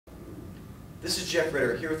This is Jeff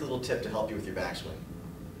Ritter here with a little tip to help you with your backswing.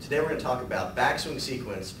 Today we're going to talk about backswing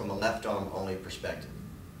sequence from a left arm only perspective.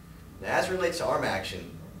 Now as it relates to arm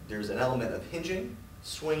action, there's an element of hinging,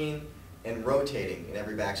 swinging, and rotating in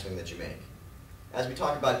every backswing that you make. As we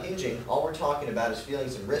talk about hinging, all we're talking about is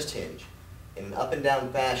feeling some wrist hinge in an up and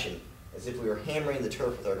down fashion as if we were hammering the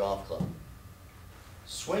turf with our golf club.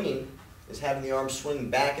 Swinging is having the arm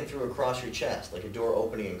swing back and through across your chest like a door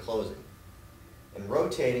opening and closing. And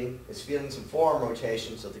rotating is feeling some forearm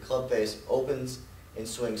rotation so that the club face opens and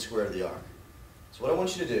swings square to the arc. So what I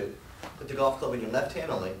want you to do, put the golf club in your left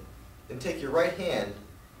hand only, then take your right hand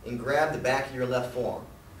and grab the back of your left forearm.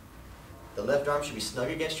 The left arm should be snug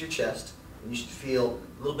against your chest, and you should feel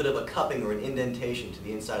a little bit of a cupping or an indentation to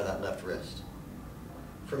the inside of that left wrist.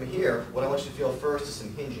 From here, what I want you to feel first is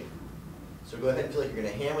some hinging. So go ahead and feel like you're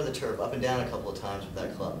going to hammer the turf up and down a couple of times with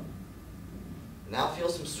that club. Now feel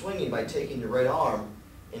some swinging by taking your right arm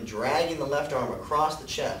and dragging the left arm across the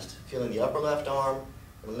chest, feeling the upper left arm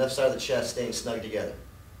and the left side of the chest staying snug together.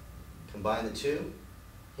 Combine the two,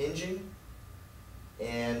 hinging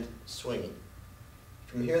and swinging.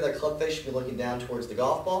 From here, that club face should be looking down towards the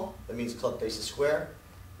golf ball. That means the club face is square.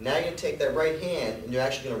 Now you're going to take that right hand and you're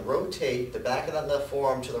actually going to rotate the back of that left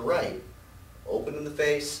forearm to the right, opening the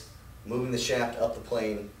face, moving the shaft up the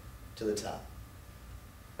plane to the top.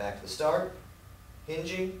 Back to the start.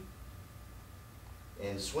 Hinging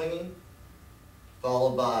and swinging,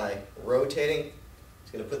 followed by rotating.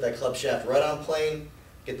 It's going to put that club shaft right on plane,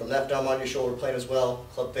 get the left arm on your shoulder plane as well,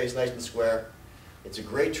 club face nice and square. It's a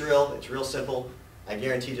great drill, it's real simple. I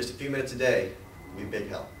guarantee just a few minutes a day will be big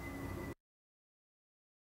help.